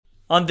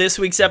On this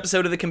week's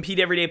episode of the Compete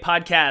Everyday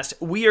podcast,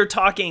 we are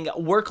talking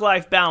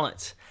work-life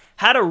balance,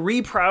 how to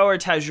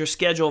reprioritize your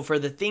schedule for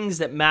the things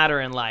that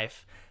matter in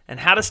life, and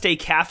how to stay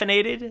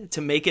caffeinated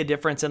to make a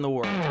difference in the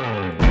world.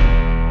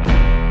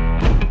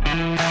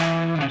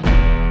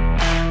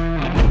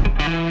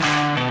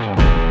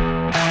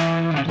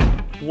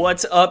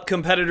 What's up,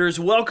 competitors?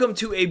 Welcome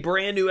to a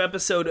brand new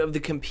episode of the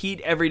Compete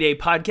Everyday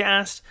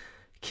podcast.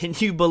 Can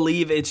you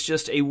believe it's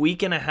just a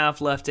week and a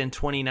half left in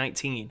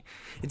 2019?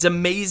 It's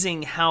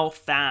amazing how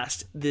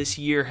fast this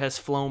year has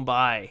flown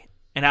by.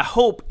 And I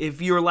hope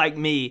if you're like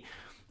me,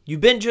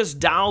 you've been just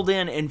dialed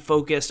in and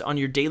focused on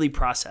your daily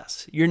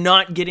process. You're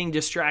not getting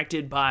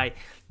distracted by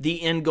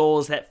the end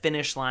goals, that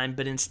finish line,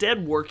 but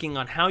instead working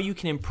on how you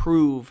can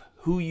improve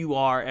who you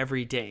are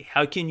every day.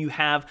 How can you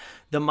have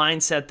the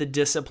mindset, the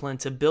discipline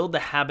to build the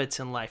habits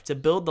in life, to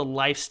build the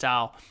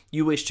lifestyle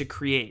you wish to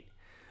create?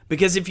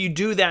 Because if you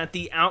do that,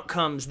 the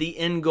outcomes, the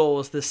end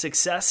goals, the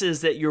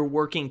successes that you're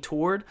working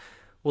toward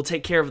will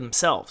take care of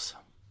themselves.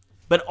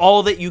 But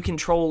all that you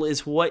control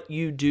is what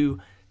you do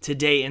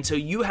today. And so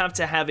you have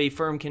to have a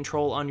firm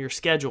control on your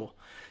schedule.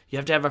 You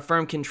have to have a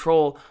firm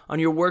control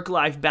on your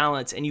work-life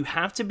balance, and you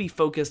have to be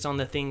focused on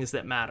the things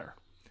that matter.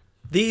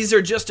 These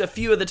are just a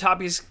few of the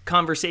topics of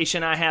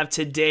conversation I have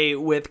today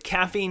with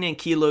Caffeine and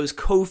Kilos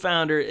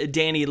co-founder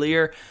Danny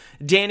Lehr.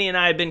 Danny and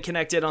I have been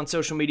connected on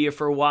social media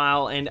for a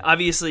while, and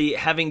obviously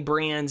having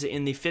brands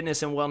in the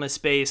fitness and wellness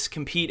space,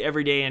 Compete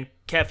Every Day and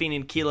Caffeine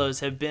and Kilos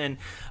have been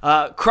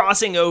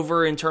crossing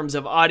over in terms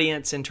of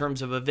audience, in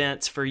terms of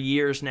events for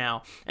years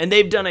now. And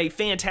they've done a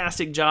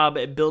fantastic job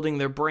at building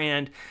their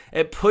brand,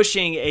 at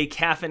pushing a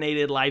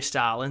caffeinated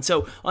lifestyle. And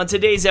so on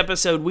today's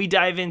episode, we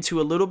dive into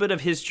a little bit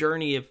of his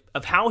journey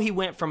of how he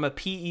went from a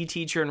PE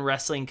teacher and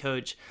wrestling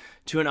coach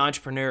to an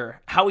entrepreneur,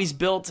 how he's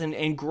built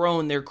and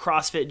grown their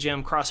CrossFit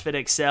gym, CrossFit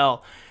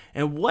Excel,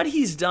 and what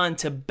he's done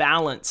to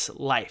balance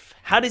life.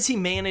 How does he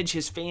manage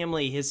his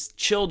family, his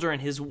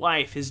children, his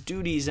wife, his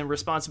duties and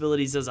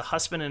responsibilities as a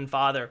husband and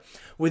father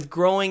with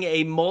growing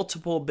a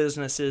multiple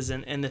businesses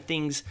and the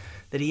things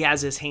that he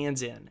has his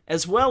hands in,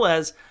 as well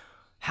as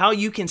how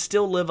you can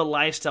still live a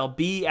lifestyle,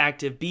 be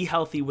active, be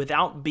healthy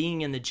without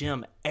being in the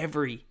gym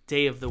every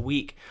day of the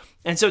week.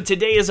 And so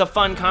today is a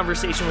fun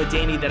conversation with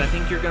Danny that I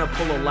think you're going to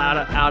pull a lot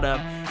out of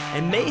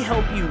and may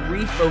help you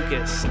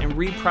refocus and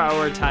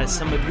reprioritize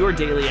some of your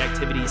daily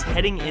activities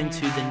heading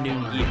into the new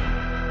year.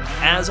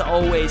 As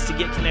always, to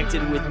get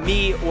connected with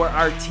me or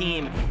our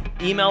team,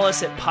 email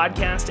us at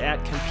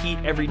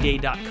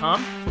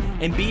podcast@competeeveryday.com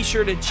and be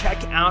sure to check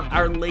out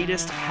our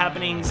latest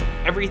happenings,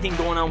 everything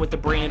going on with the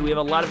brand. We have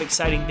a lot of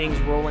exciting things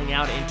rolling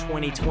out in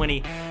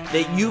 2020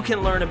 that you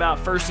can learn about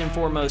first and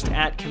foremost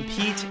at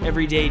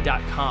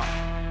competeeveryday.com.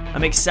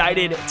 I'm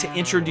excited to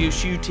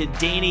introduce you to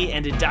Danny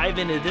and to dive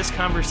into this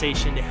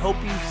conversation to help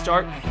you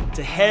start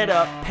to head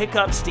up, pick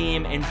up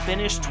steam, and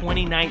finish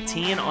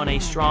 2019 on a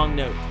strong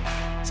note.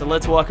 So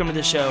let's welcome to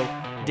the show,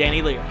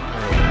 Danny Lehr.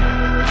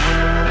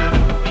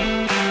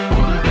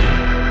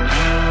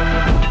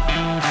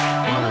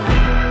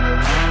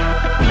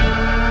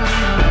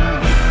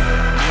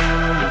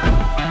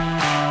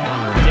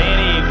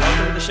 Danny,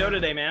 welcome to the show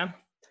today, man.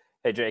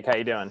 Hey, Jake, how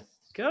you doing?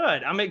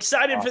 Good. I'm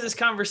excited for this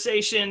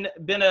conversation.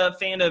 Been a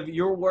fan of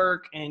your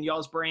work and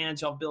y'all's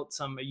brands. You've built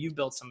some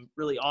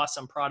really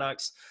awesome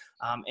products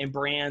and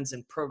brands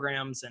and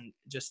programs and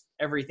just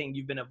everything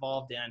you've been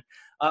involved in.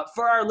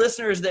 For our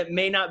listeners that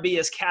may not be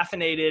as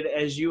caffeinated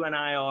as you and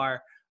I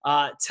are,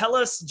 tell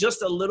us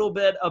just a little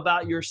bit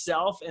about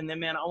yourself. And then,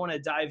 man, I want to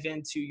dive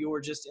into your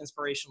just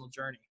inspirational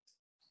journey.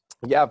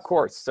 Yeah, of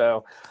course.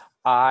 So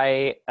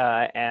I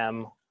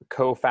am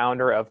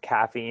co-founder of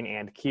Caffeine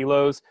and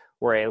Kilos.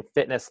 We're a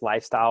fitness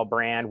lifestyle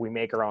brand. We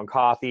make our own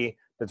coffee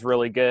that's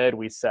really good.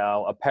 We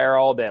sell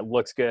apparel that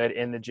looks good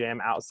in the gym,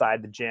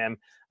 outside the gym.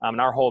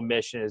 And our whole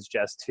mission is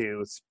just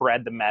to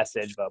spread the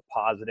message of a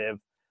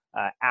positive,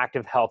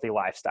 active, healthy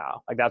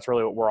lifestyle. Like that's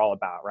really what we're all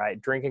about, right?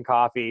 Drinking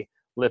coffee,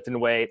 lifting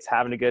weights,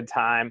 having a good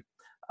time,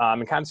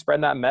 and kind of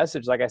spreading that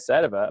message, like I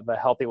said, of a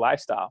healthy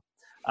lifestyle.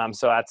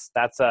 So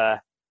that's I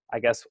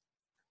guess,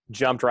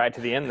 jumped right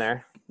to the end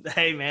there.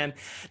 Hey, man,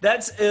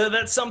 that's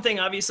something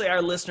obviously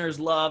our listeners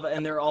love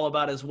and they're all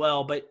about as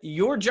well. But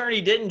your journey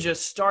didn't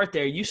just start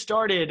there. You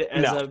started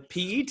as a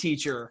PE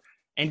teacher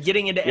and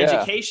getting into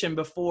education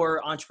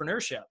before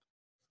entrepreneurship.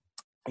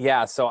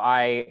 Yeah. So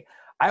I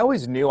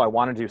always knew I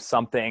wanted to do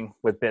something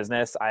with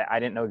business. I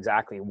didn't know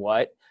exactly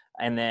what.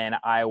 And then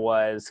I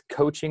was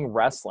coaching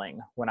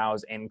wrestling when I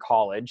was in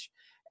college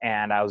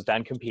and I was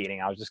done competing.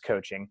 I was just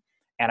coaching.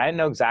 And I didn't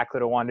know exactly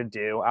what I wanted to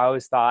do. I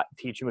always thought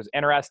teaching was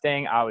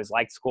interesting. I always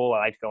liked school. I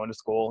liked going to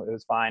school. It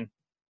was fine,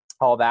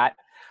 all that.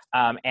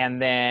 But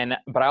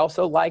I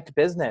also liked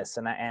business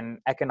and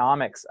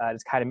economics. It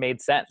just kind of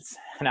made sense.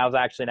 And I was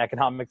actually an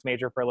economics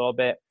major for a little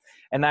bit.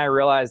 And then I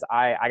realized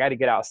I got to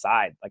get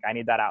outside. Like I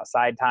need that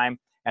outside time.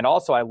 And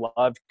also I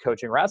loved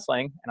coaching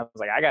wrestling. And I was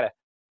like,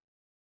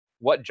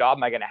 what job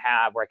am I going to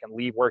have where I can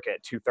leave work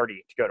at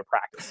 2:30 to go to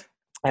practice?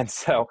 And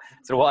so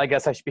well, I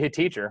guess I should be a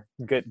teacher.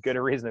 Good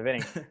a reason of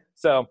any.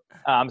 So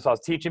I was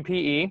teaching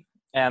PE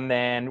And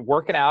then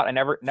working out, I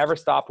never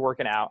stopped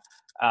working out.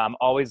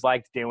 Always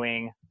liked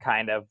doing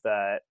kind of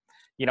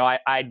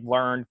I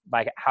learned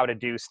like how to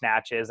do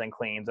snatches and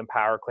cleans and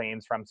power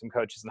cleans from some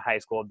coaches in high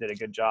school, did a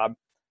good job.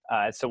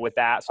 So with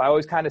that, so I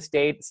always kind of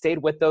stayed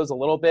with those a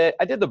little bit.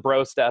 I did the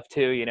bro stuff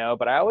too,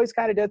 but I always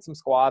kind of did some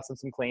squats and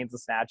some cleans and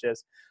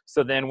snatches.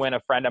 So then when a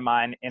friend of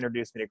mine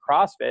introduced me to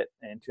CrossFit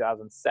in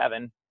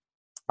 2007,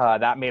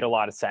 that made a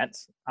lot of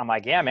sense. I'm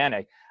like, yeah,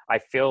 man, I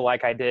feel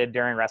like I did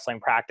during wrestling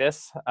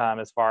practice,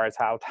 as far as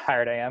how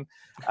tired I am.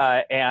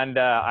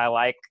 I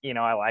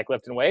like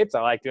lifting weights.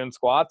 I like doing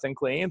squats and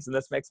cleans, and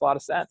this makes a lot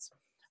of sense.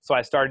 So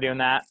I started doing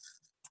that.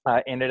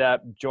 Ended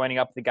up joining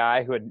up the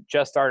guy who had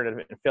just started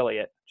an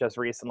affiliate just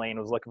recently and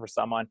was looking for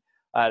someone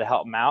to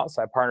help him out.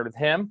 So I partnered with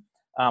him.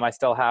 I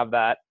still have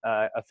that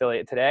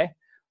affiliate today.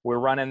 We're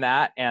running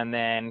that, and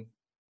then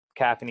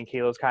Caffeine and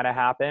Kilos kind of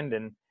happened,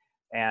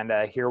 and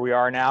here we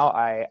are now.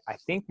 I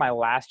think my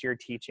last year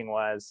teaching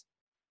was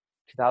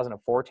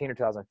 2014 or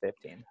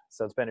 2015.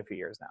 So it's been a few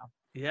years now.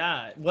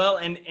 Yeah. Well,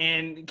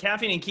 and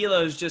Caffeine and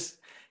Kilos just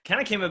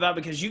kind of came about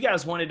because you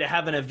guys wanted to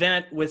have an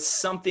event with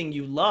something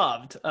you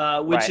loved, which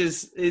Right.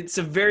 it's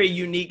a very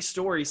unique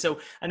story. So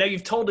I know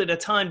you've told it a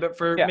ton, but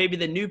for maybe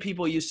the new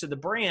people used to the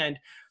brand,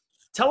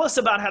 tell us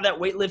about how that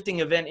weightlifting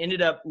event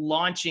ended up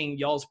launching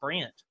y'all's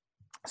brand.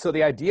 So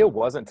the idea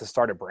wasn't to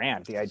start a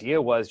brand. The idea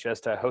was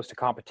just to host a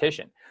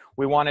competition.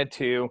 We wanted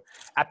to,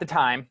 at the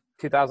time,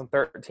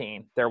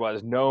 2013, there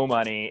was no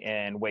money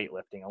in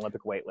weightlifting,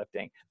 Olympic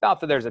weightlifting. Not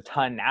that there's a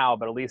ton now,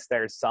 but at least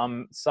there's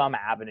some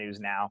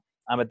avenues now.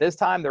 At this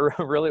time, there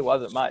really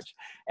wasn't much.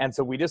 And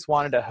so we just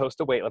wanted to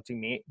host a weightlifting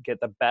meet, get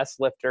the best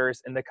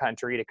lifters in the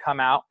country to come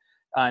out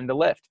and to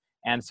lift.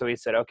 And so we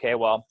said, okay,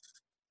 well,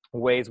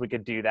 ways we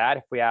could do that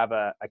if we have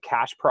a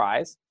cash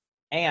prize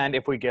and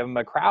if we give them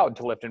a crowd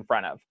to lift in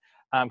front of.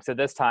 So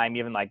this time,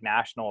 even like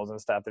nationals and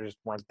stuff, there just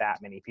weren't that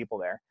many people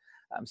there.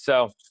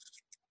 So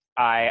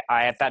I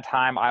at that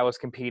time, I was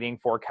competing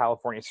for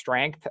California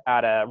Strength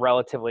at a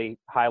relatively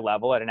high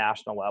level, at a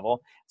national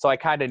level. So I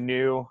kind of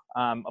knew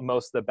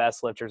most of the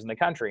best lifters in the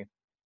country,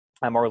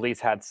 or at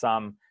least had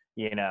some,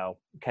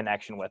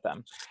 connection with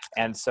them.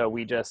 And so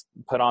we just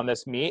put on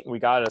this meet. We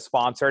got a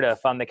sponsor to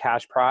fund the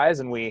cash prize,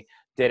 and we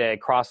did a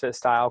CrossFit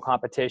style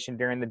competition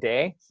during the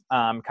day,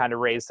 kind of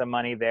raise some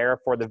money there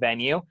for the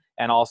venue,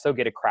 and also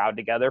get a crowd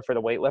together for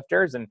the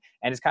weightlifters and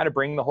just kind of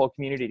bring the whole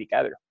community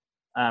together.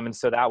 And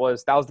so that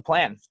was the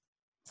plan.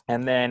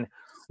 And then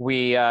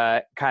we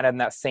kind of in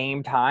that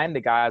same time, the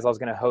guys I was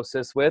going to host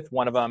this with,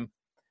 one of them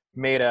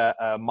made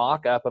a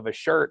mock-up of a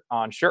shirt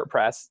on Shirt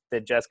Press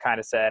that just kind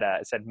of said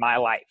 "My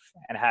Life"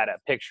 and had a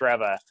picture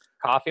of a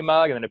coffee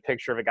mug and then a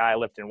picture of a guy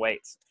lifting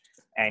weights.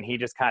 And he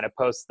just kind of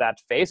posted that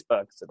to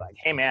Facebook. Said like,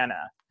 "Hey man,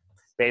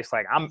 basically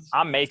like,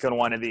 I'm making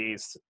one of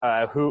these.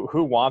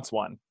 Who wants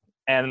one?"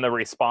 And the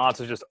response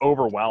was just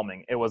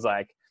overwhelming. It was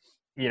like,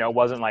 it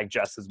wasn't like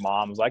just his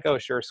mom was like, "Oh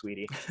sure,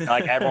 sweetie." And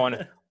like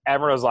everyone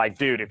was like,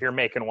 "Dude, if you're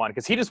making one,"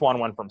 because he just wanted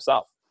one for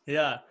himself.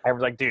 Yeah.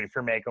 Everyone's like, "Dude, if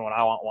you're making one,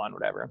 I want one,"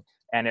 whatever.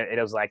 And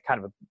it was like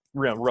kind of a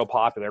real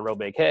popular, real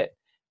big hit.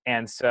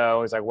 And so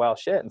I was like, well,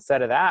 shit,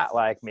 instead of that,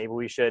 like maybe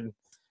we should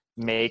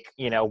make,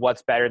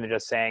 what's better than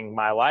just saying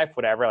 "My Life,"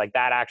 whatever. Like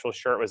that actual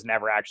shirt was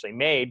never actually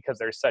made because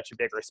there's such a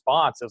big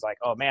response. It was like,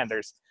 oh man,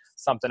 there's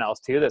something else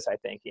to this, I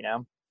think,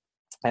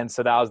 And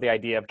so that was the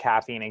idea of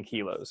Caffeine and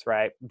Kilos,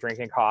 right?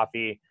 Drinking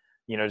coffee,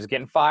 just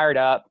getting fired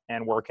up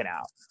and working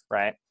out,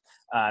 right?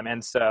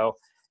 And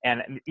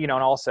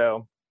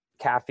also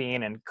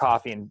caffeine and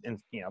coffee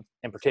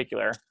in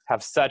particular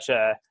have such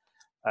a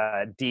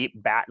deep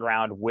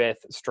background with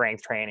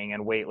strength training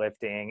and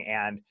weightlifting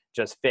and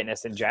just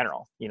fitness in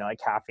general. Like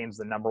caffeine's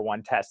the number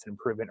one test in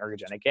proven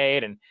ergogenic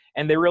aid,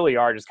 and they really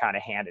are just kind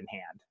of hand in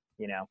hand.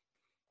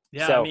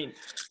 Yeah, so, I mean,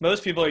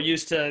 most people are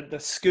used to the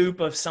scoop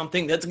of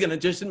something that's going to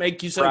just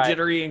make you so right.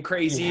 jittery and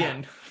crazy. Yeah.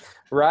 And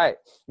Right.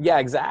 Yeah,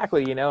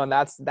 exactly. And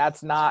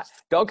that's not,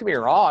 don't get me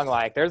wrong.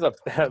 Like there's a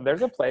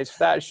place for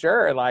that.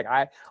 Sure. Like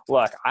I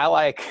like,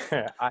 like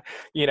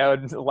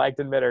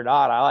to admit or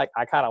not,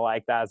 I kind of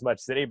like that as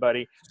much as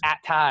anybody at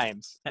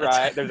times,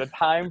 right? There's a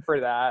time for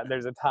that.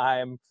 There's a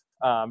time,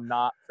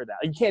 not for that.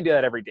 You can't do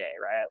that every day,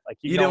 right? Like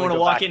you didn't want to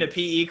walk into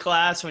PE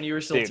class when you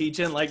were still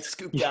teaching, like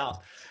scooped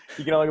out.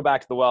 You can only go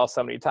back to the well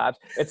so many times.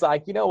 It's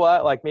like, you know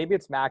what? Like maybe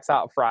it's Max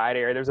Out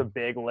Friday or there's a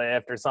big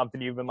lift or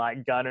something you've been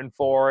like gunning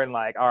for. And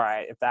like, all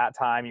right, if that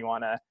time you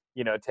want to,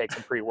 take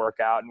some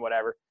pre-workout and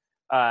whatever,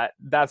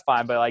 that's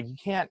fine. But like, you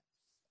can't,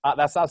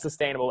 that's not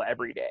sustainable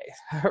every day.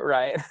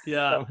 Right.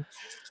 Yeah.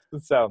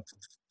 So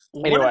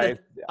anyway,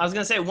 I was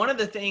going to say, one of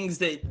the things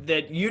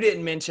that you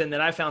didn't mention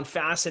that I found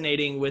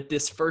fascinating with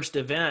this first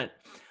event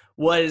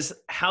was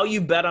how you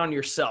bet on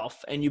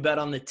yourself and you bet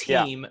on the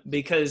team,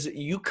 because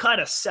you cut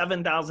a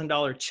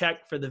 $7,000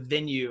 check for the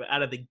venue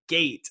out of the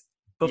gate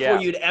before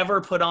you'd ever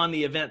put on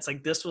the events.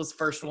 Like this was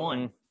first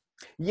one.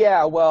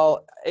 Yeah.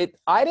 Well,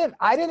 I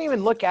didn't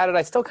even look at it.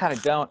 I still kind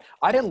of don't.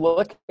 I didn't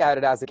look at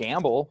it as a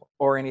gamble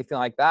or anything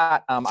like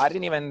that. I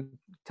didn't even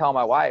tell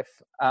my wife.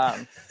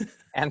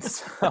 And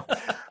so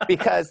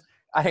because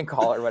I didn't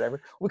call it or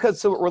whatever. Because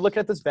so we're looking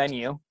at this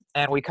venue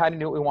and we kind of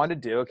knew what we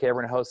wanted to do. Okay,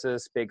 we're going to host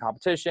this big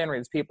competition, bring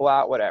these people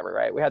out, whatever,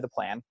 right? We had the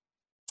plan,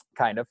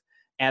 kind of.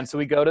 And so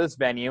we go to this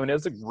venue and it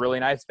was a really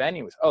nice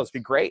venue. Oh, this would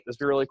be great. This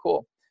would be really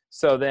cool.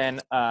 So then,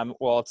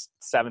 well, it's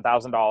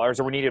 $7,000,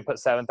 or we needed to put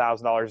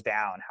 $7,000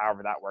 down,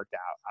 however that worked out.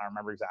 I don't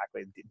remember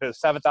exactly. But it was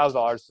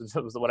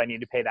 $7,000 was what I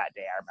needed to pay that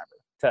day, I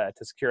remember,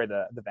 to secure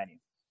the venue.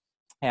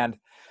 And,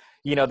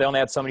 you know, they only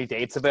had so many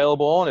dates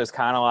available. And it was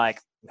kind of like,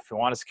 if you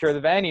want to secure the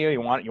venue, you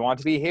want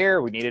to be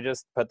here, we need to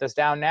just put this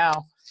down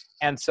now.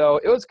 And so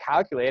it was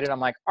calculated. I'm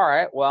like, all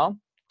right, well,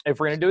 if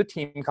we're going to do a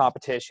team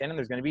competition and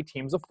there's going to be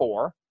teams of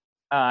 4,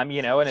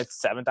 you know, and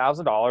it's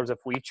 $7,000, if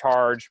we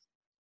charge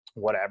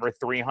whatever,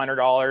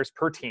 $300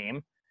 per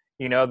team,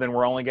 you know, then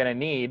we're only going to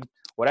need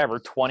whatever,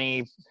 20,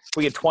 if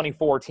we get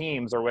 24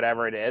 teams or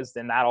whatever it is,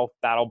 then that'll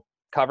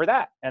cover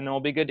that. And then we'll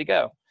be good to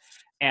go.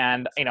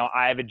 And, you know,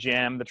 I have a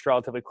gym that's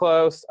relatively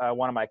close.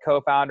 One of my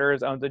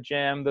co-founders owns a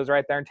gym that's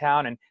right there in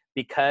town. And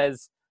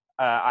because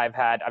I've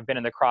been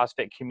in the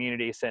CrossFit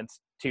community since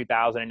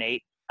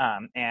 2008,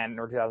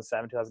 or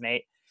 2007,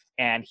 2008.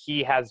 And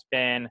he has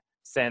been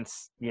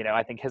since, you know,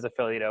 I think his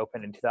affiliate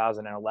opened in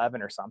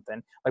 2011 or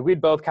something. Like,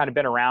 we'd both kind of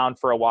been around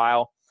for a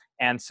while.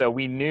 And so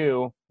we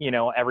knew, you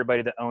know,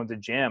 everybody that owns a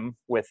gym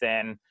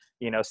within,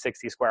 you know,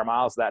 60 square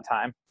miles at that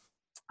time.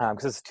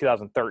 Because this is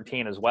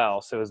 2013 as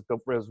well. So it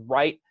was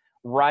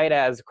right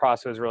as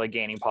CrossFit was really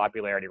gaining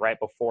popularity, right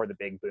before the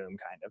big boom,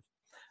 kind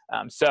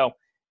of. So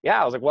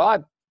yeah, I was like, well,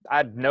 I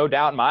had no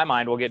doubt in my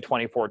mind we'll get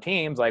 24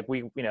 teams. Like, we,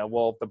 you know,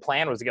 well, the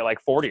plan was to get like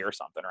 40 or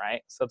something,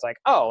 right? So it's like,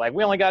 oh, like,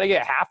 we only got to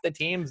get half the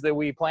teams that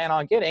we plan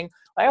on getting.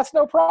 Like, that's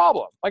no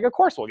problem. Like, of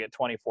course we'll get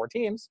 24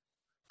 teams.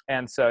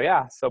 And so,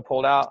 yeah, so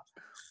pulled out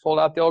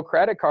the old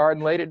credit card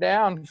and laid it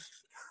down.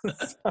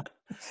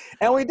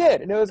 And we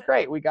did, and it was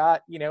great. We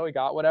got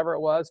whatever it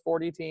was,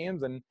 40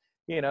 teams, and,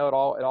 you know, it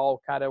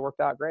all kind of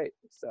worked out great.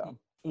 So.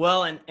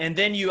 Well, and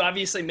then you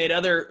obviously made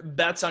other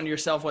bets on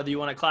yourself, whether you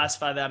want to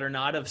classify that or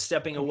not, of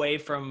stepping away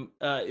from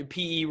a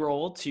PE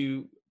role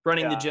to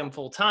running the gym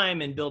full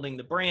time and building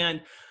the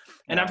brand.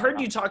 And I've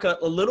heard you talk a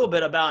little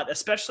bit about,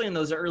 especially in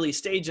those early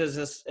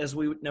stages, as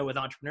we know with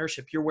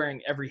entrepreneurship, you're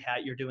wearing every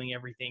hat, you're doing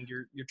everything,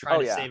 you're trying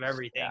to save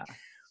everything. Yeah.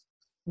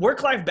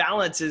 Work-life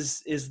balance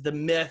is the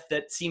myth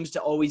that seems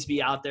to always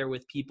be out there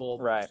with people,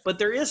 right? But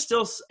there is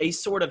still a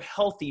sort of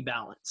healthy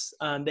balance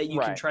that you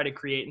can try to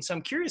create. And so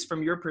I'm curious,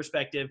 from your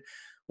perspective,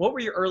 what were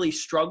your early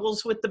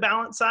struggles with the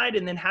balance side?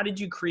 And then how did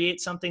you create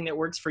something that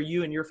works for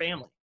you and your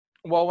family?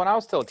 Well, when I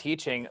was still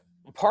teaching,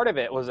 part of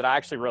it was that I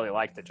actually really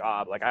liked the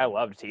job. Like, I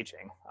loved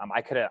teaching. I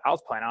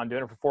was planning on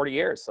doing it for 40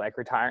 years. Like,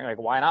 retiring, like,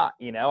 why not?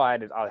 You know, I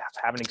was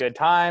having a good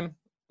time.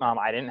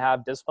 I didn't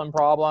have discipline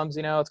problems,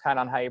 you know, it's kind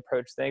of on how you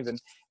approach things.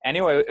 And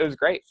anyway, it was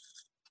great.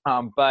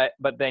 But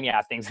then,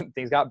 yeah, things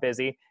got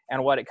busy.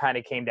 And what it kind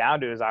of came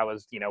down to is I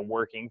was, you know,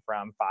 working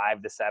from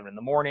 5 to 7 in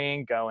the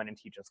morning, going and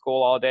teaching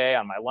school all day.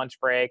 On my lunch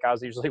break, I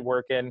was usually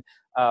working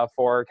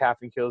for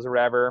Caffeine or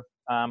whatever,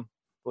 at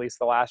least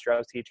the last year I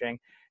was teaching.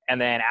 And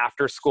then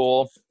after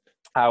school,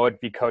 I would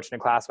be coaching a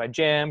class at my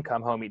gym,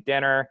 come home, eat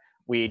dinner.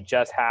 We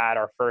just had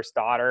our first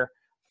daughter.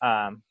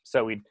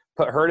 So we'd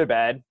put her to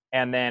bed.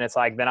 And then it's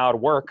like, then I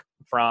would work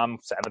from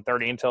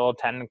 7:30 until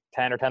 10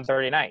 or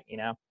 10:30 at night, you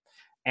know?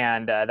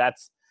 And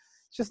that's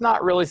just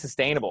not really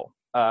sustainable,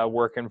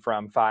 working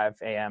from 5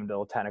 a.m.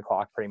 till 10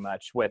 o'clock pretty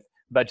much,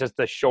 but just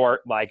the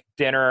short, like,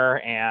 dinner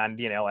and,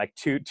 you know, like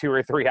two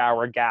or 3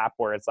 hour gap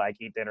where it's like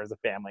eat dinner as a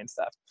family and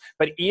stuff.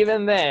 But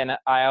even then,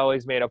 I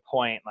always made a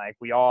point, like,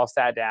 we all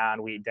sat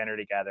down, we eat dinner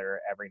together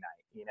every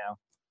night, you know?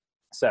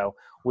 So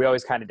we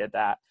always kind of did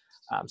that.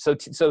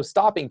 So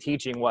stopping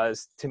teaching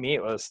was, to me,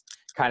 it was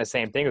kind of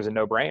same thing. It was a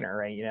no-brainer,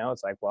 right? You know,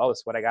 it's like, well, this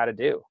is what I got to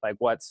do. Like,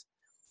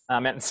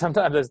 and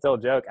sometimes I still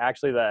joke,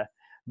 actually,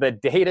 the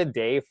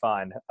day-to-day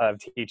fun of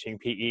teaching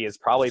PE is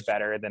probably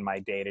better than my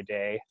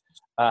day-to-day.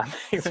 And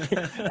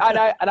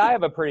I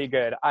have pretty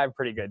good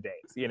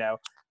days, you know?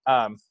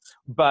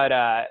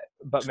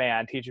 But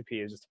man, teaching PE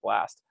is just a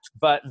blast.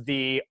 But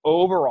the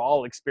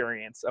overall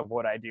experience of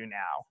what I do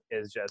now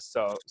is just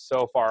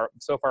so far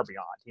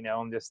beyond, you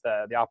know, and just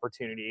the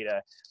opportunity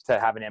to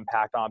have an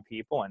impact on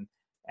people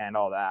and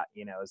all that,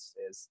 you know,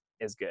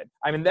 is good.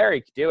 I mean, there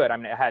you could do it. I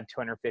mean, I had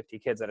 250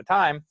 kids at a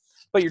time,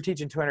 but you're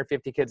teaching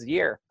 250 kids a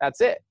year.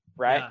 That's it,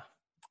 right? Yeah.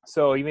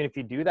 So even if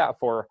you do that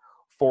for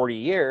 40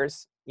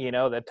 years, you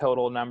know, the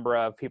total number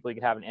of people you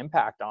can have an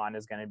impact on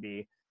is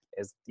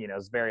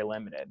very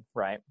limited,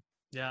 right?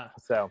 Yeah.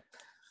 So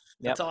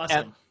that's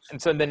awesome.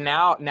 And so then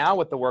now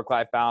with the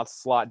work-life balance,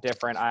 it's a lot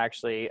different. I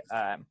actually,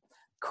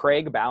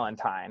 Craig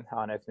Ballantyne, I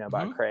don't know if you know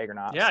about Craig or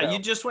not. Yeah. So, you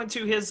just went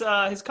to his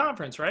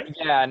conference, right?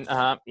 Yeah.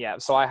 And, yeah.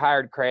 So I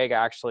hired Craig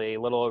actually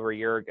a little over a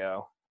year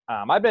ago.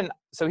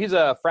 So he's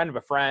a friend of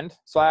a friend.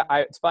 So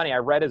it's funny. I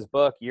read his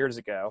book years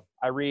ago.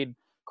 I read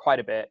quite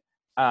a bit.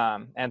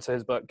 And so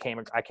his book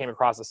I came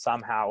across it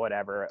somehow,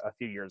 whatever, a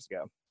few years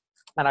ago.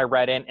 And I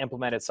read it and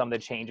implemented some of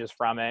the changes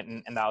from it.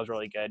 And that was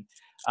really good.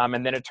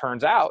 And then it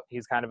turns out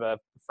he's kind of a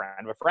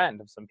friend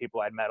of some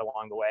people I'd met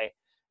along the way.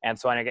 And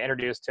so I got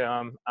introduced to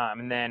him.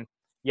 And then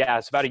Yeah,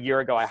 it's about a year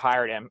ago I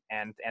hired him,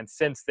 and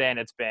since then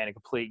it's been a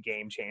complete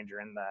game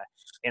changer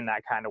in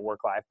that kind of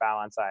work-life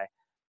balance.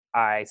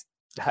 I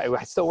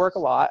I still work a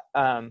lot,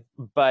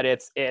 but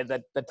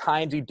the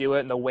times you do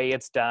it and the way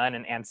it's done,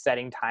 and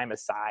setting time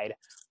aside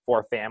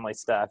for family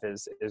stuff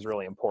is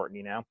really important,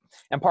 you know.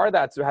 And part of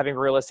that's having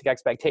realistic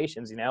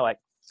expectations, you know. Like,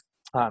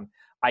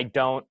 I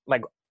don't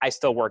like I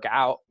still work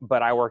out,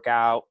 but I work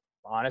out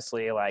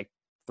honestly like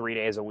 3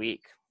 days a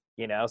week,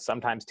 you know,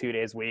 sometimes 2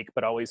 days a week,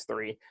 but always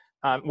three,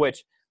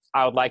 which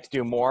I would like to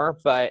do more.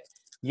 But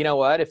you know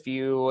what? If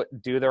you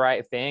do the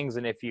right things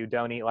and if you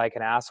don't eat like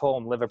an asshole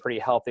and live a pretty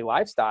healthy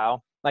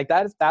lifestyle, like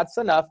that's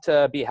enough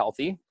to be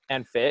healthy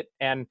and fit.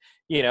 And,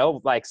 you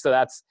know, like, so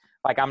that's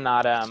like, I'm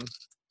not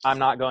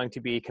going to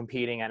be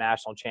competing at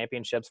national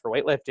championships for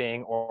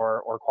weightlifting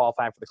or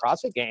qualifying for the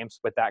CrossFit Games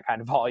with that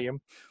kind of volume.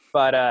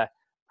 But,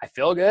 I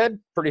feel good,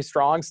 pretty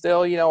strong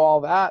still, you know,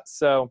 all that.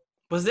 So,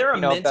 Was there a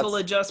you know, mental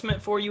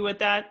adjustment for you with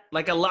that?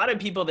 Like a lot of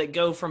people that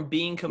go from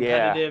being yeah.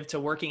 competitive to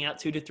working out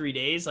 2 to 3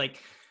 days,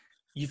 like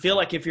you feel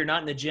like if you're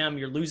not in the gym,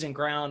 you're losing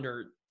ground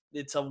or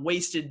it's a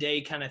wasted day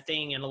kind of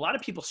thing. And a lot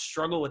of people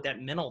struggle with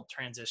that mental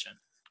transition.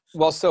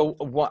 Well, so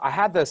I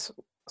had this.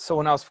 So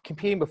when I was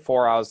competing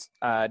before, I was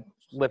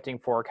lifting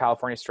for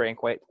California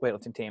strength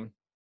weightlifting team,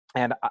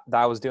 and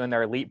I was doing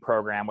their elite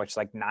program, which is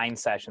like 9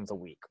 sessions a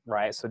week,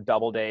 right? So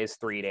double days,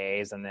 3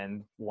 days, and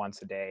then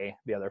once a day,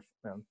 the other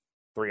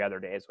 3 other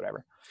days,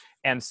 whatever.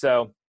 And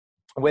so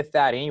with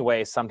that,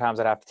 anyway, sometimes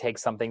I'd have to take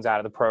some things out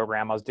of the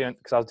program.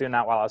 Because I was doing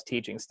that while I was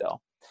teaching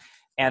still.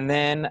 And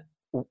then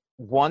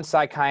once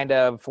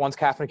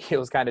Caffeine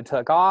Kilos kind of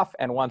took off,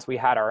 and once we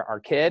had our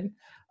kid,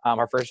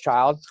 our first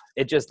child,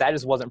 that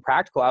just wasn't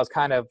practical. I was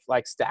kind of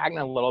like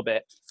stagnant a little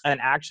bit. And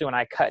actually when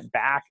I cut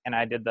back and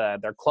I did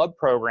their club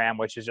program,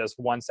 which is just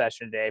 1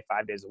 session a day,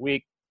 5 days a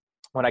week,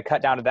 when I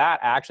cut down to that,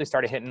 I actually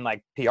started hitting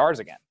like PRs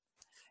again.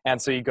 And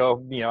so you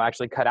go, you know,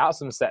 actually cut out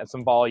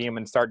some volume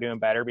and start doing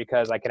better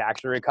because I could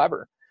actually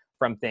recover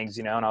from things,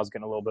 you know. And I was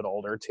getting a little bit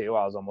older too.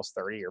 I was almost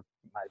 30, or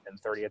might have been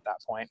 30 at that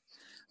point.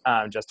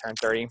 Just turned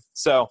 30.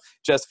 So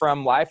just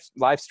from life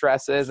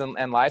stresses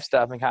and life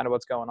stuff and kind of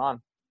what's going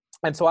on.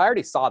 And so I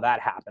already saw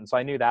that happen. So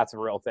I knew that's a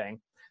real thing.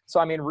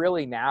 So, I mean,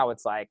 really now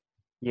it's like,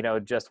 you know,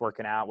 just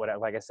working out,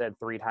 like I said,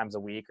 3 times a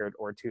week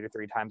or 2 to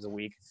 3 times a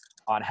week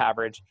on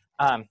average.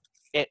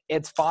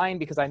 It's fine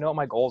because I know what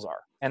my goals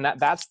are. And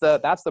that's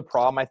the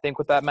problem, I think,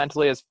 with that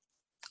mentally is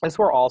that's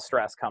where all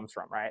stress comes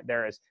from, right?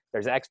 There's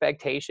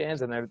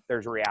expectations and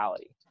there's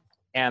reality.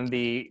 And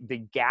the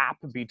gap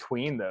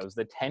between those,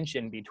 the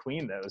tension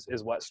between those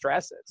is what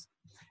stress is.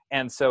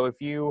 And so if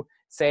you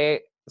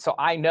say, so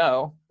I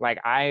know, like,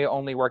 I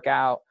only work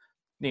out,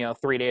 you know,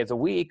 3 days a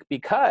week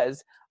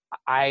because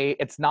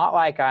it's not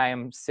like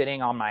I'm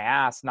sitting on my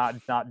ass, not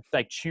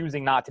like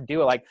choosing not to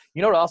do it. Like,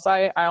 you know what else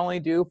I only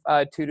do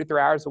 2 to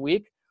 3 hours a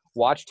week?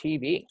 Watch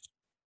TV.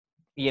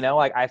 You know,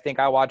 like I think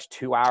I watch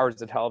 2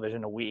 hours of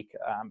television a week,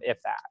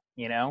 if that,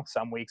 you know.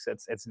 Some weeks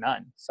it's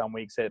none. Some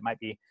weeks it might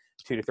be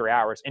 2 to 3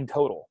 hours in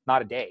total,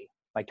 not a day,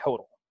 like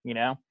total, you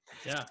know?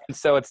 Yeah. And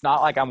so it's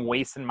not like I'm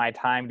wasting my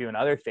time doing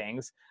other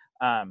things.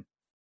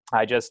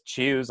 I just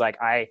choose, like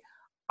I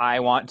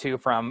want to,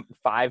 from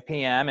 5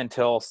 p.m.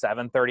 until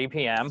 7:30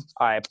 p.m.,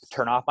 I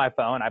turn off my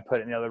phone, I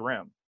put it in the other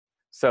room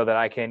so that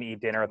I can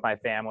eat dinner with my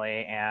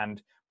family and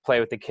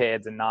play with the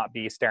kids and not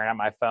be staring at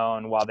my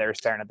phone while they're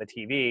staring at the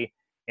TV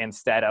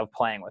instead of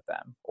playing with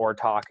them or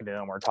talking to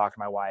them or talking to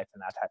my wife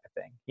and that type of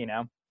thing, you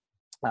know?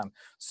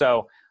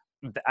 So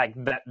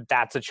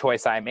that's a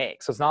choice I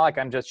make. So it's not like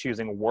I'm just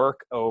choosing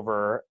work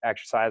over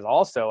exercise.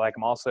 Also, like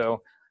I'm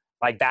also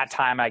like that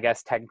time, I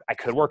guess I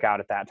could work out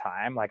at that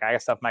time. Like I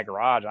got stuff in my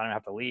garage, I don't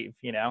have to leave,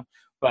 you know,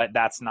 but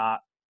that's not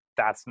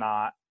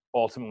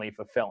ultimately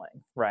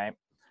fulfilling. Right.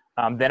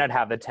 Then I'd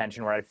have the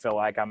tension where I feel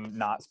like I'm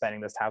not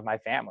spending this time with my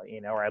family, you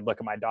know, or I'd look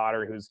at my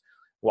daughter who's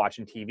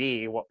watching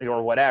TV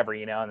or whatever,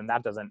 you know, and then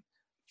that doesn't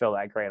feel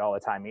that great all the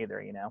time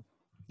either, you know?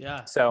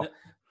 Yeah. So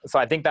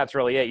I think that's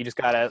really it. You just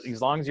gotta,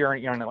 as long as you're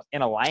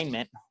in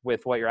alignment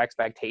with what your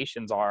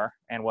expectations are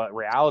and what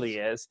reality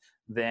is,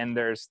 then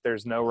there's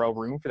no real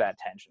room for that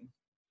tension.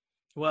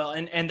 Well,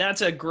 and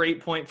that's a great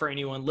point for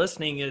anyone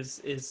listening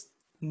is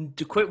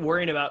to quit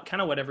worrying about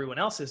kind of what everyone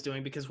else is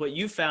doing, because what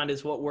you found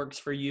is what works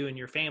for you and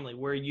your family,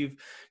 where you've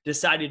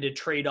decided to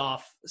trade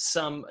off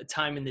some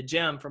time in the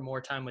gym for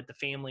more time with the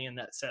family and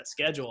that set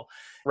schedule.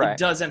 Right. It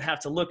doesn't have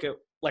to look at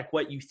like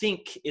what you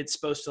think it's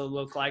supposed to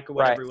look like or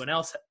what everyone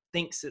else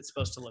thinks it's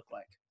supposed to look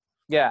like.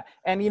 Yeah.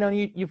 And, you know,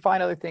 you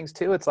find other things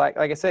too. It's like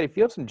I said, if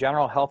you have some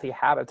general healthy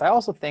habits, I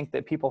also think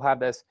that people have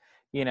this,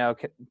 you know,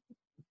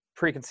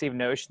 preconceived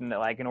notion that,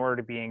 like, in order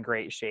to be in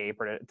great shape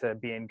or to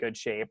be in good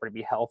shape or to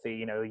be healthy,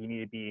 you know, you need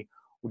to be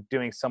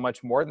doing so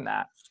much more than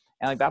that.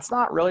 And like, that's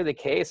not really the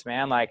case,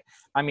 man. Like,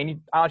 I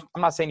mean, I'm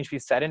not saying you should be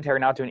sedentary,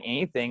 not doing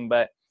anything,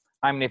 but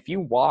I mean, if you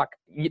walk,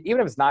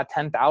 even if it's not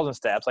 10,000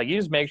 steps, like you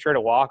just make sure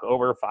to walk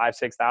over 5,000,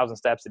 6,000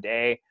 steps a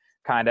day,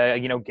 kind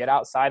of, you know, get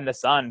outside in the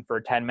sun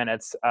for 10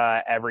 minutes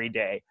every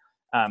day.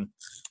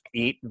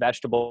 Eat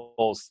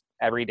vegetables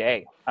every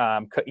day.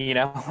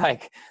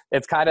 Like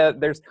it's kind of,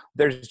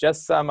 there's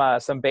just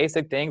some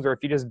basic things where if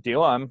you just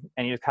do them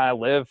and you just kind of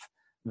live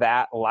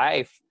that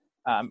life,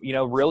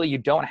 really you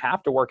don't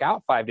have to work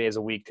out 5 days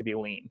a week to be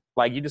lean.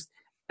 Like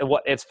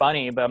it's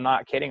funny, but I'm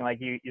not kidding. Like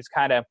you just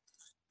kind of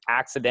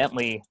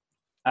accidentally,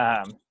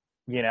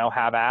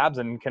 have abs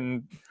and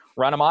can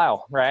run a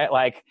mile, right?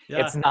 Like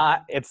it's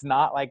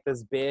not like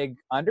this big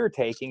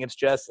undertaking. It's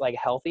just like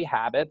healthy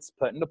habits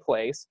put into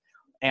place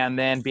and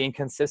then being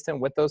consistent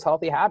with those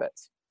healthy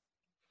habits.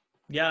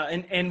 Yeah.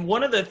 And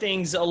one of the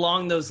things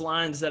along those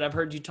lines that I've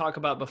heard you talk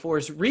about before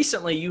is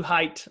recently you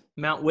hiked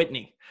Mount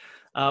Whitney,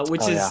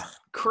 which is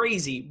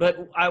crazy.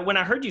 But when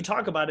I heard you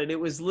talk about it, it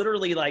was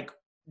literally like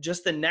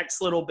just the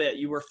next little bit.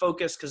 You were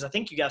focused because I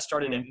think you guys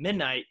started at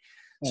midnight.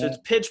 So it's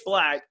pitch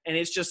black and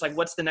it's just like,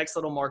 what's the next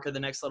little marker, the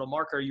next little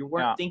marker? You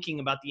weren't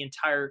thinking about the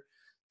entire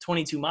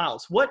 22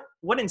 miles. What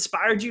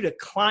inspired you to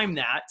climb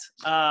that?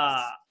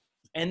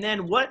 And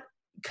then what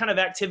kind of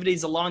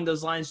activities along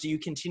those lines do you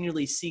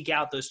continually seek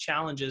out those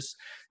challenges?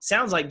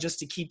 Sounds like just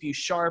to keep you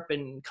sharp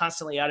and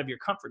constantly out of your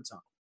comfort zone.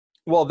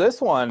 Well, this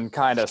one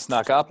kind of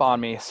snuck up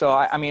on me. So,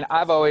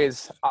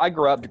 I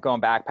grew up going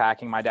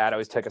backpacking. My dad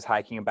always took us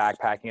hiking and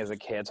backpacking as a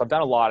kid. So I've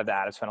done a lot of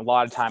that. I've spent a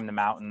lot of time in the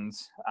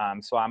mountains.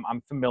 So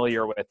I'm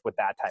familiar with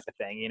that type of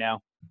thing,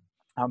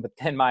 But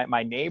then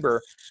my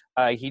neighbor,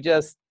 he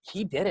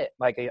did it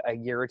like a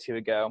year or two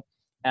ago.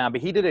 But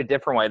he did it a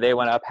different way. They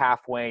went up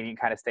halfway and you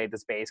kind of stay at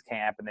this base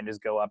camp and then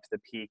just go up to the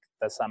peak,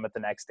 the summit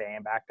the next day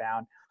and back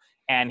down.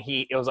 And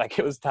it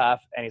was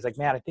tough. And he's like,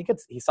 man, I think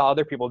he saw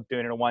other people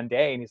doing it in one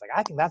day. And he's like,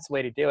 I think that's the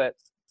way to do it.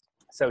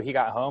 So he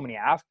got home and he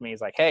asked me,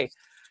 he's like, hey, you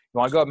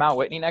want to go up Mount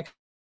Whitney next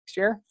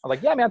year? I was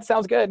like, yeah, man,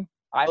 sounds good.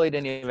 I really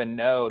didn't even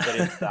know that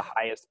it's the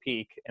highest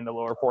peak in the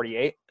lower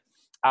 48.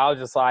 I was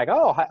just like,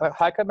 oh,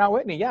 hike up Mount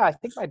Whitney. Yeah, I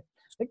think my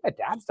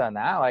dad's done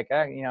that. Like,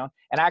 and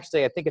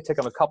actually I think it took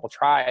him a couple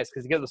tries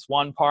because you get this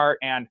one part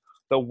and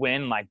the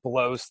wind like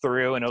blows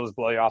through and it'll just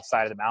blow you off the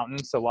side of the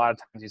mountain. So a lot of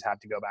times you just have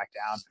to go back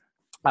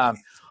down.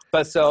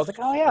 But so I was like,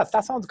 oh yeah,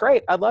 that sounds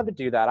great. I'd love to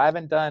do that. I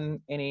haven't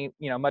done any,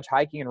 much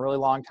hiking in a really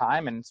long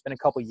time and it's been a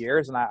couple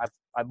years and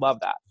I'd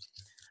love that.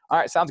 All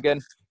right. Sounds good.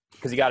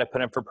 Cause you got to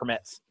put in for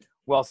permits.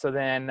 Well, so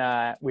then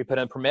we put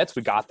in permits,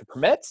 we got the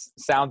permits.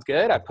 Sounds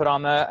good.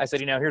 I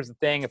said, here's the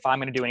thing. If I'm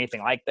going to do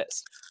anything like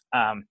this,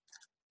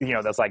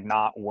 that's like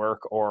not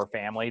work or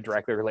family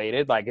directly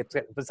related. Like if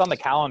it's on the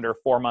calendar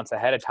 4 months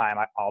ahead of time,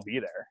 I'll be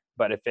there.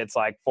 But if it's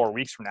like 4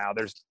 weeks from now,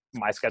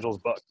 my schedule's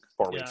booked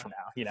 4 weeks from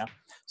now,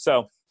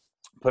 So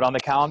put on the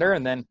calendar.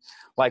 And then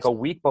like a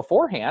week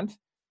beforehand,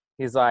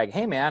 he's like,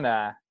 hey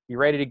man, you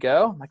ready to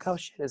go? I'm like, oh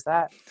shit, is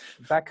that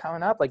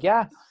coming up? Like,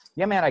 yeah,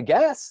 man, I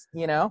guess,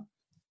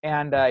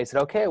 and he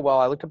said, okay, well,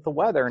 I looked up the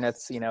weather and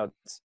it's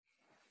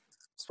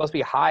supposed to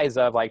be highs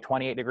of like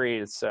 28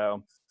 degrees.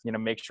 So,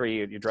 make sure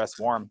you dress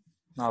warm.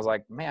 And I was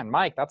like, man,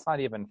 Mike, that's not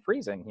even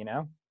freezing,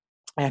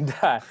 and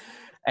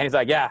he's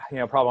like, yeah,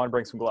 probably want to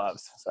bring some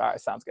gloves. So, all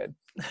right, sounds good.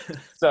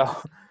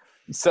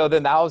 So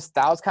then that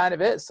was kind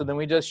of it. So then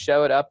we just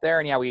showed up there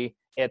and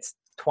it's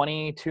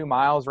 22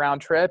 miles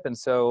round trip. And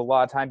so a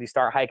lot of times you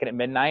start hiking at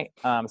midnight.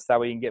 So that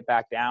way you can get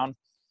back down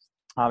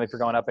if you're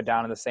going up and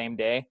down in the same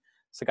day.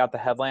 So got the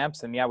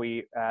headlamps and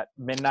we at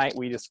midnight,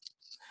 we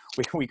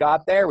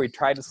got there. We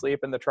tried to sleep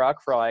in the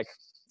truck for like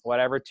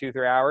whatever,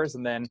 2-3 hours.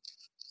 And then,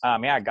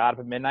 I got up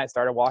at midnight,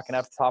 started walking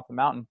up to the top of the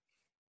mountain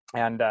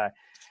and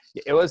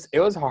it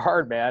was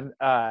hard, man.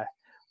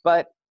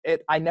 But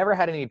I never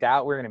had any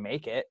doubt we were going to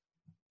make it.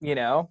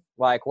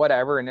 Like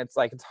whatever. And it's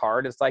like, it's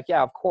hard. It's like,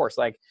 yeah, of course.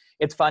 Like,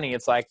 it's funny.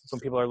 It's like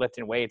when people are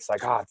lifting weights,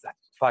 like, oh, it's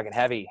fucking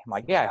heavy. I'm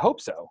like, yeah, I hope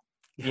so.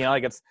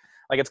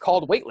 It's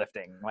called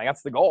weightlifting. Like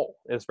that's the goal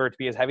is for it to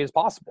be as heavy as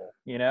possible.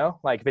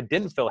 Like if it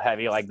didn't feel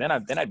heavy, like then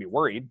I'd be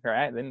worried.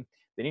 Right. Then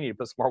you need to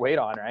put some more weight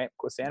on, right?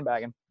 Quit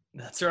sandbagging.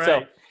 That's right. So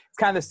it's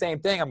kind of the same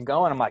thing. I'm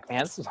like, man,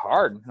 this is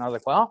hard. And I was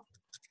like, well,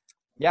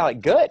 yeah,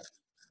 like good.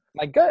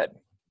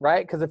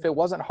 Right. Cause if it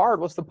wasn't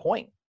hard, what's the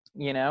point?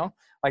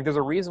 Like there's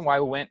a reason why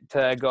we went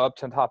to go up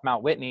to the top of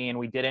Mount Whitney and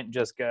we didn't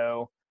just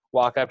go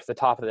walk up to the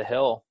top of the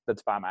hill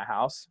that's by my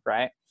house.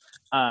 Right.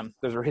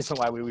 There's a reason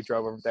why we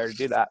drove over there to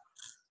do that.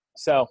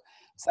 So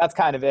that's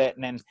kind of it.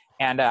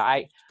 And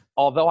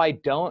although I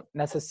don't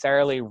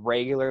necessarily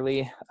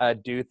regularly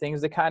do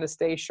things to kind of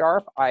stay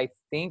sharp, I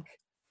think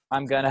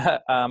I'm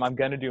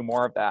gonna do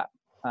more of that.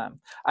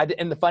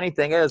 And the funny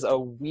thing is the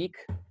week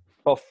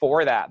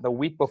before that,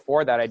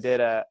 I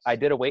did a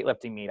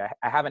weightlifting meet. I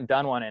haven't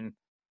done one in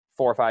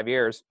 4 or 5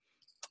 years,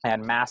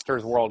 and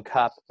Masters World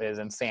Cup is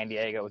in San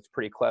Diego. It's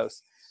pretty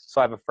close.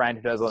 So I have a friend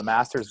who does all the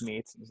Masters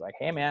meets. He's like,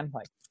 hey man,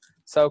 like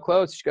so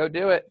close, you should go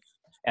do it.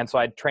 And so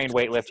I trained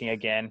weightlifting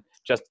again,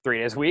 just 3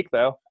 days a week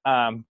though,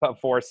 but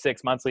for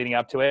 6 months leading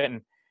up to it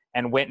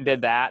and went and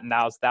did that. And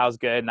that was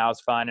good. And that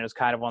was fun. And it was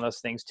kind of one of those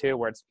things too,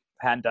 where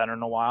I hadn't done it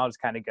in a while, just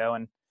kind of go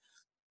and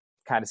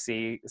kind of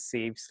see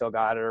if still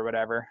got it or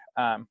whatever.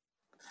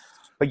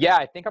 But yeah,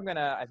 I think I'm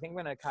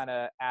gonna kind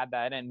of add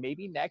that in.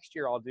 Maybe next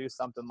year I'll do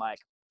something like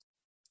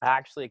I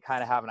actually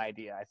kind of have an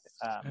idea.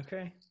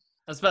 Okay.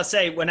 I was about to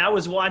say, when I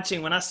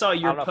saw I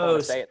your don't know if I want to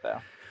post, say it though.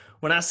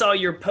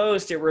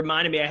 it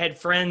reminded me, I had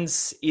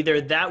friends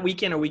either that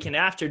weekend or weekend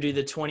after do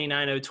the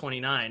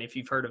 29029, if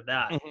you've heard of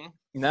that.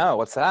 No,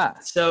 what's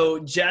that? So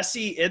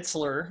Jesse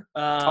Itzler,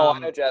 Oh, I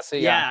know Jesse.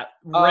 Yeah.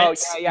 yeah, Oh,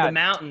 rents yeah, the yeah.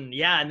 mountain.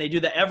 Yeah. And they do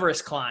the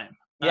Everest climb.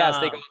 Yes,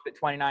 they go up it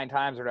 29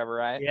 times or whatever,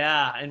 right?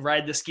 Yeah, and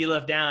ride the ski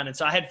lift down. And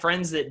so I've had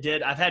friends that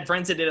did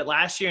it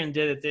last year and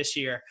did it this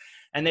year.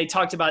 And they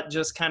talked about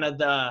just kind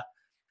of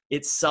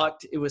it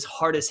sucked. It was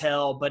hard as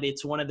hell, but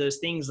it's one of those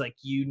things like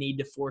you need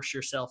to force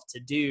yourself to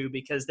do,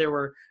 because there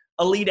were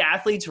elite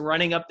athletes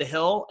running up the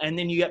hill, and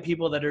then you got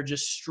people that are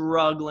just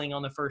struggling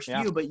on the first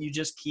Yeah. few, but you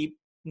just keep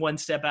one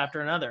step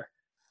after another.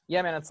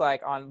 Yeah, man, it's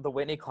like on the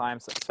Whitney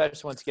climbs,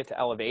 especially once you get to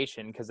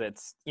elevation, because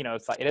it's,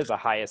 it's like, it is the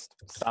highest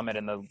summit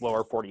in the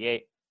lower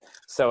 48.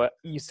 So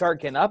you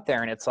start getting up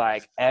there and it's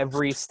like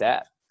every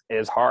step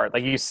is hard.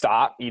 Like you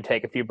stop, you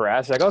take a few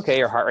breaths, you're like, okay,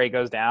 your heart rate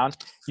goes down.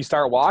 You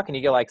start walking,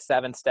 you get like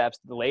 7 steps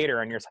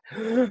later and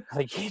you're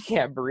like you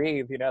can't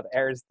breathe, the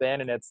air is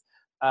thin, and it's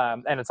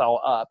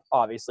all up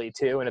obviously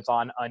too. And it's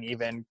on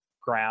uneven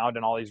ground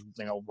and all these,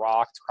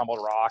 rocks, crumbled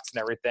rocks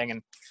and everything.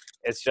 And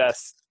it's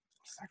just,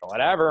 like,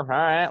 whatever. All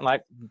right.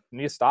 Like,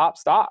 you stop,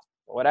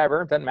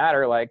 whatever. It doesn't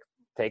matter. Like,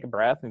 take a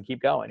breath and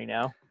keep going,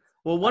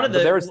 Well, but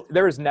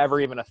there was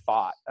never even a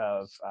thought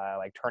of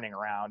like turning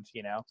around,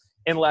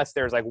 unless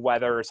there's like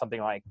weather or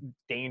something like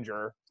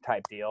danger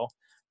type deal.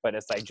 But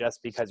it's like,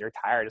 just because you're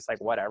tired, it's like,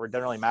 whatever. It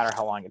doesn't really matter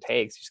how long it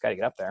takes. You just got to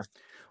get up there.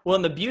 Well,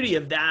 and the beauty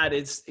of that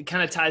is it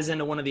kind of ties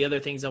into one of the other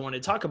things I want to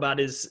talk about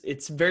is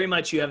it's very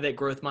much you have that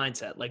growth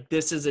mindset. Like,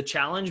 this is a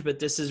challenge, but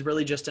this is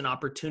really just an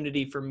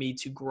opportunity for me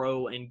to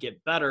grow and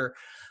get better.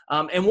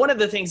 And one of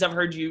the things I've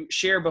heard you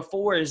share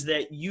before is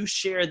that you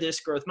share this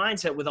growth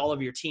mindset with all of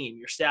your team,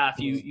 your staff.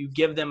 You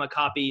give them a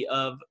copy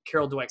of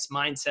Carol Dweck's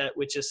Mindset,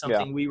 which is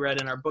something we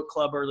read in our book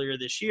club earlier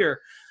this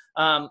year.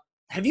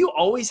 Have you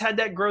always had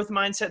that growth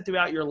mindset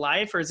throughout your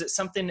life, or is it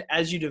something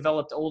as you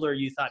developed older,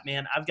 you thought,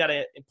 man, I've got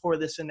to pour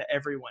this into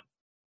everyone?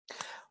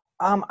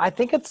 I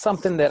think it's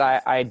something that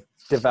I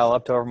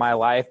developed over my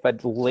life,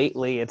 but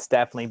lately it's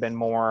definitely been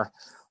more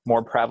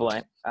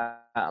prevalent.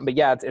 But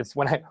yeah, it's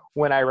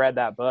when I read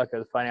that book, it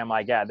was funny. I'm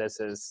like, yeah,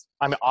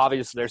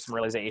 obviously there's some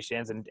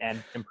realizations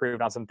and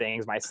improved on some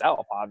things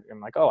myself. I'm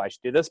like, oh, I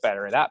should do this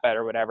better or that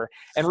better, whatever.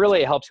 And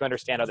really it helps you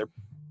understand other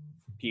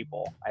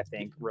people, I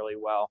think, really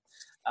well.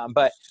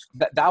 But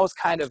that was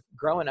kind of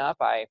growing up.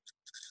 I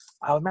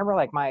remember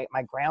like my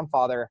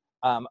grandfather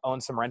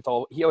owned some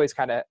rental. He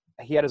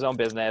had his own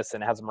business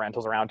and had some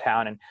rentals around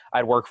town, and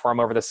I'd work for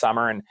him over the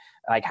summer. And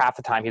like half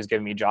the time he was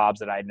giving me jobs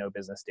that I had no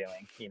business doing.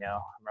 I remember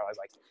I was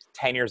like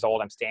 10 years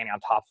old. I'm standing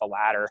on top of a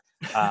ladder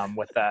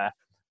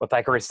with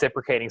like a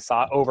reciprocating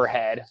saw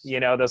overhead,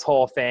 this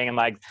whole thing. And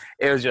like,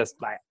 it was just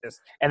like this.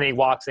 And then he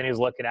walks in, he's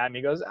looking at me,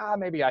 he goes,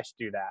 maybe I should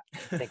do that.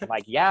 I'm thinking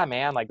like, yeah,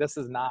 man, like this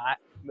is not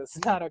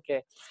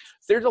okay.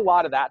 So there's a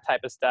lot of that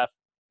type of stuff.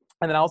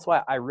 And then also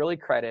I really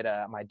credit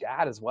my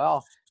dad as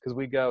well, because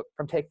we go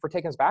for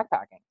taking us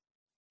backpacking.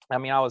 I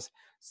mean, I was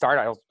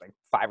like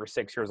 5 or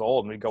 6 years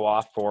old, and we'd go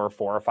off for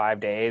 4 or 5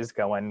 days,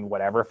 going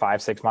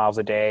 5-6 miles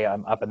a day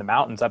up in the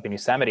mountains, up in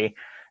Yosemite,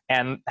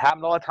 and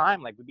happened all the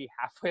time. Like we'd be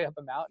halfway up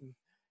a mountain,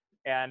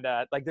 and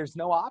like there's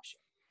no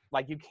option.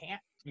 Like you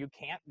can't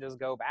just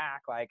go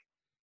back. Like,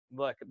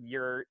 look,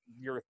 you're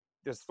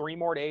there's 3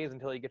 more days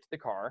until you get to the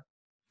car.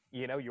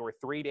 You're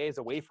 3 days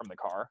away from the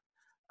car.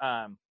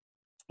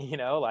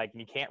 Like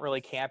you can't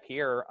really camp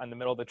here on the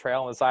middle of the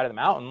trail on the side of the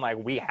mountain. Like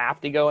we have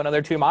to go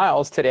another 2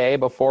 miles today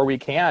before we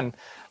can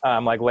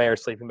like lay our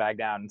sleeping bag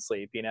down and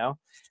sleep,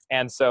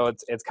 And so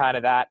it's kind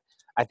of that.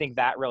 I think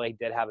that really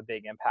did have a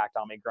big impact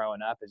on me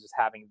growing up, is just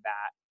having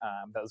that,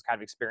 those kind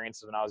of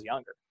experiences when I was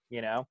younger,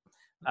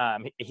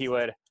 he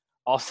would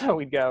also,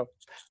 he'd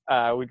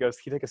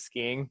take us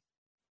skiing.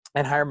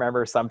 And I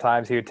remember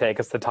sometimes he would take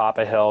us to the top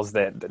of hills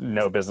that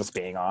no business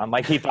being on.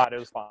 Like he thought it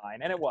was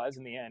fine. And it was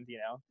in the end,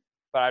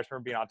 But I just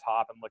remember being on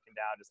top and looking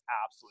down, just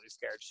absolutely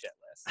scared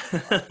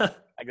shitless.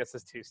 Like, this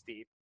is too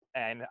steep.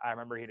 And I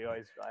remember he'd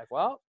always be like,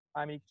 well,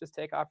 I mean, just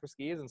take off your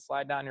skis and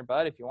slide down your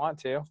butt if you want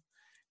to.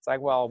 It's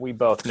like, well, we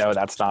both know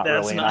that's not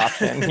really an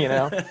option,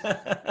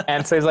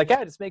 And so he's like,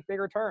 yeah, just make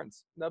bigger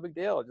turns. No big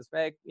deal. Just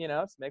make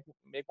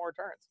more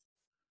turns.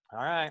 All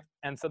right.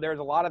 And so there's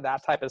a lot of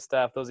that type of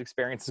stuff, those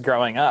experiences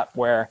growing up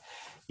where,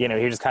 he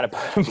just kind of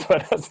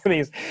put us in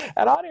these,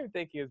 and I don't even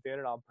think he was doing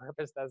it on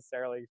purpose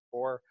necessarily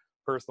for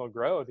personal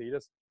growth. He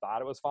just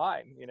thought it was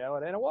fine,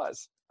 and then it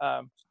was.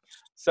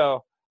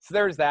 So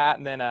there's that.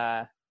 And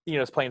then,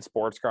 just playing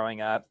sports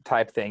growing up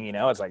type thing,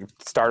 it's like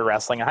started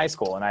wrestling in high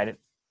school, and I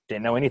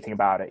didn't know anything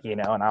about it,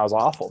 and I was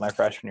awful my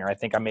freshman year. I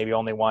think I maybe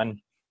only won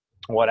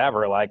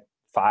like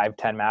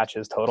 5-10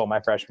 matches total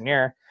my freshman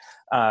year.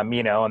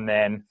 And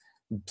then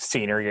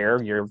senior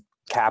year, you're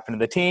captain of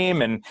the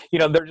team, and,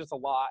 there's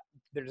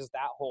just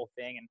that whole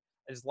thing. And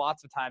there's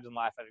lots of times in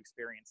life I've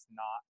experienced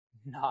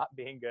not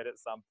being good at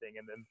something,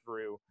 and then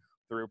through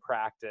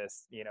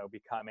practice,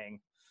 becoming,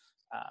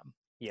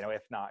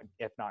 if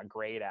not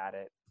great at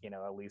it,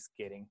 at least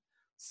getting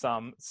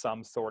some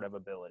sort of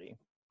ability.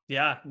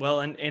 Yeah.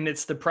 Well, and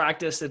it's the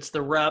practice, it's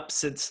the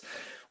reps, it's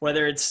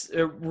whether it's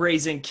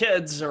raising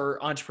kids or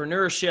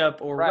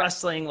entrepreneurship or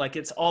wrestling, like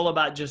it's all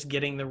about just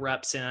getting the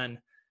reps in,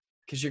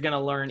 because you're going to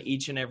learn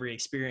each and every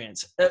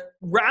experience.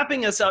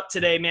 Wrapping us up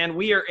today, man,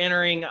 we are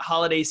entering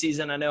holiday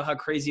season. I know how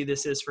crazy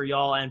this is for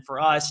y'all and for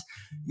us.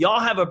 Y'all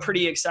have a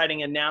pretty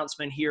exciting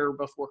announcement here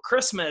before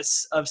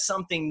Christmas of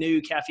something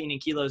new Caffeine and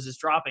Kilos is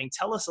dropping.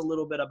 Tell us a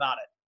little bit about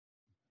it.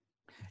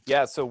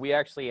 Yeah, so we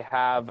actually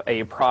have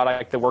a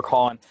product that we're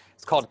calling,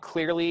 it's called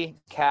Clearly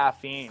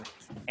Caffeine.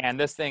 And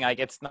this thing, like,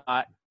 it's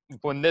not,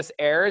 when this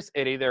airs,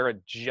 it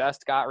either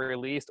just got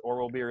released or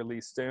will be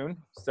released soon.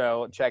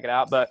 So check it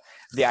out. But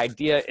the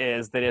idea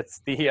is that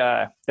it's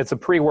a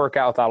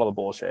pre-workout with all of the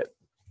bullshit.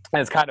 And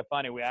it's kind of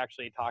funny. We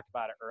actually talked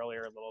about it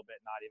earlier a little bit,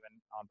 not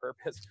even on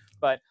purpose,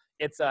 but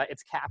it's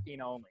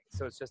caffeine only.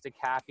 So it's just a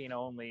caffeine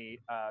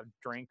only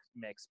drink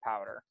mix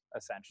powder,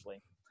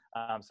 essentially.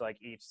 So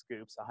like each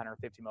scoop's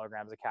 150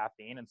 milligrams of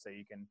caffeine. And so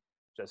you can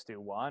just do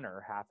one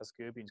or half a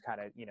scoop. You just kind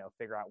of,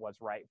 figure out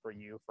what's right for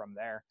you from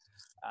there.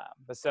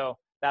 But so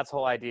that's the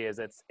whole idea is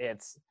it's,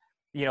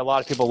 a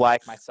lot of people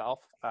like myself.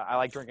 I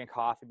like drinking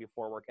coffee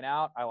before working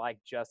out. I like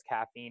just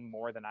caffeine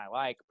more than I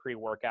like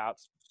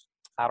pre-workouts.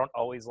 I don't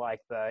always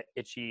like the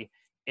itchy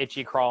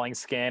crawling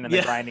skin and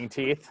the grinding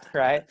teeth,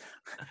 right?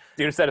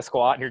 Do a set of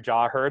squat and your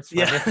jaw hurts.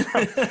 Yeah.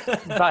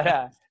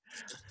 But,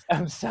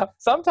 so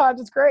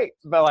sometimes it's great,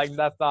 but like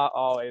that's not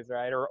always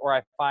right. Or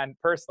I find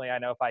personally, I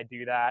know if I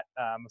do that,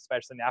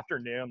 especially in the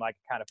afternoon, like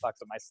it kind of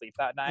fucks up my sleep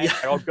that night. Yeah.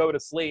 I'll go to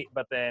sleep,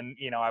 but then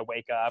I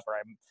wake up or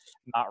I'm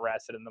not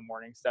rested in the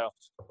morning. So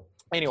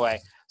anyway,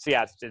 so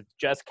yeah, it's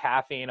just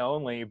caffeine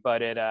only,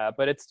 but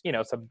it's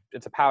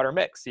it's a powder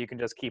mix. So you can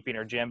just keep in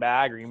your gym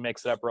bag, or you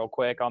mix it up real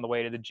quick on the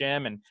way to the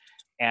gym, and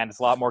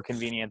it's a lot more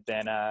convenient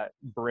than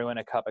brewing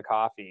a cup of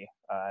coffee,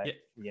 at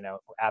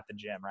the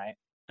gym, right?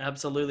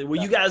 Absolutely.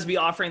 Will you guys be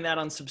offering that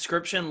on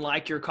subscription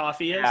like your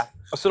coffee is? Yeah.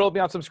 So it'll be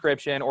on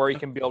subscription, or you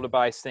can be able to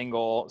buy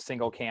single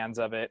cans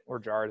of it or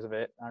jars of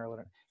it.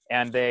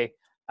 And they,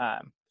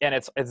 and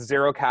it's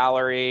 0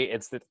 calorie.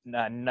 It's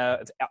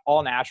it's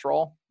all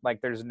natural.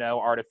 Like there's no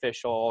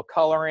artificial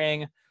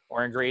coloring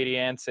or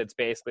ingredients. It's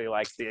basically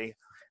like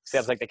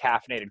it's like the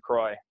caffeinated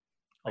Croy,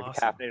 like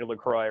awesome. The caffeinated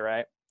LaCroix,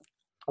 right?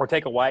 Or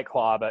take a White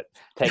Claw, but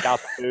take out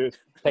the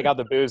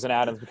booze, and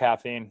add in some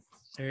caffeine.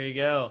 There you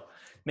go.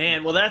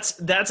 Man, well,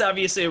 that's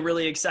obviously a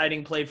really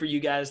exciting play for you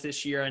guys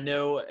this year. I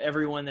know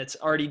everyone that's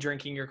already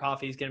drinking your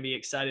coffee is going to be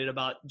excited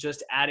about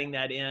just adding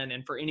that in.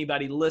 And for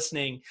anybody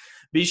listening,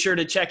 be sure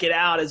to check it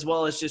out, as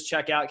well as just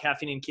check out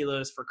Caffeine and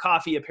Kilos for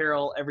coffee,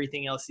 apparel,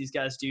 everything else. These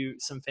guys do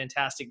some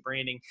fantastic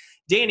branding.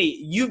 Danny,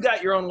 you've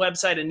got your own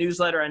website and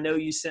newsletter I know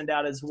you send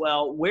out as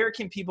well. Where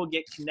can people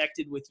get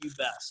connected with you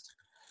best?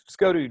 Just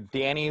go to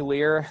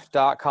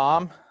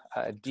DannyLehr.com,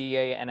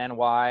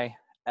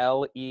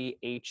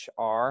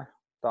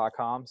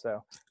 DannyLehr.com.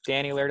 So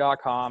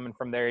DannyLehr.com. And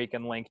from there you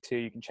can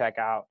check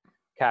out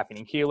Caffeine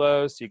and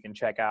Kilos. You can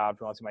check out,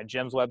 if you want to see my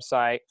gym's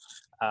website,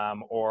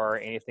 or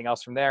anything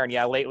else from there. And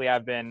yeah, lately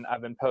I've been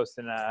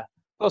posting a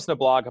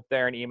blog up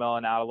there and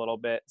emailing out a little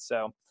bit.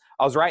 So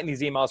I was writing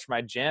these emails for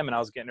my gym and I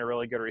was getting a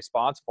really good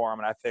response for them.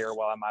 And I figured,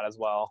 well, I might as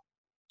well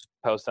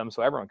post them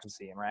so everyone can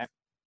see them, right?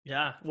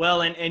 Yeah.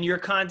 Well, and your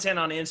content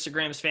on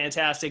Instagram is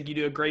fantastic. You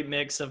do a great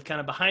mix of kind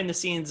of behind the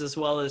scenes as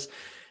well as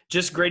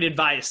just great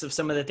advice of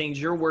some of the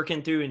things you're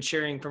working through and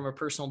sharing from a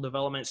personal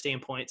development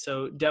standpoint.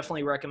 So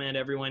definitely recommend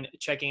everyone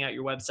checking out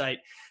your website.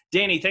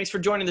 Danny, thanks for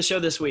joining the show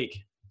this week.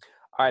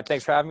 All right.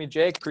 Thanks for having me,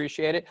 Jake.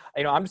 Appreciate it.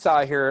 I'm just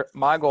out here.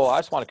 My goal, I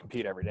just want to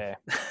compete every day.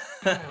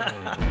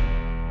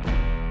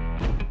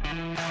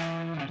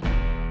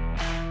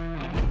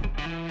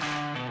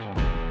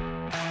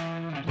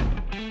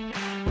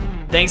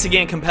 Thanks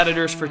again,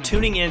 competitors, for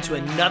tuning in to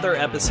another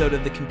episode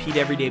of the Compete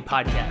Everyday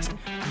podcast,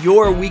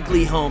 your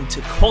weekly home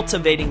to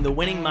cultivating the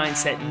winning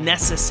mindset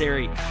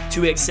necessary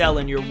to excel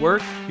in your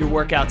work, your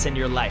workouts, and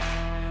your life.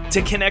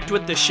 To connect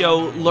with the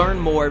show, learn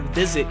more,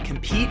 visit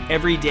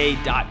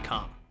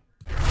CompeteEveryday.com.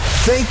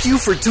 Thank you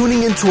for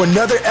tuning into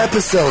another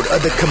episode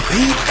of the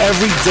Compete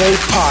Everyday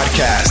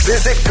Podcast.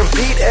 Visit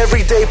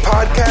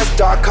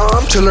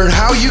CompeteEverydayPodcast.com to learn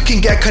how you can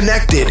get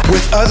connected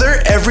with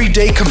other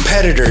everyday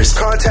competitors,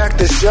 contact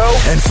the show,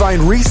 and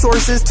find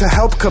resources to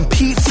help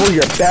compete for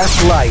your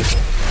best life.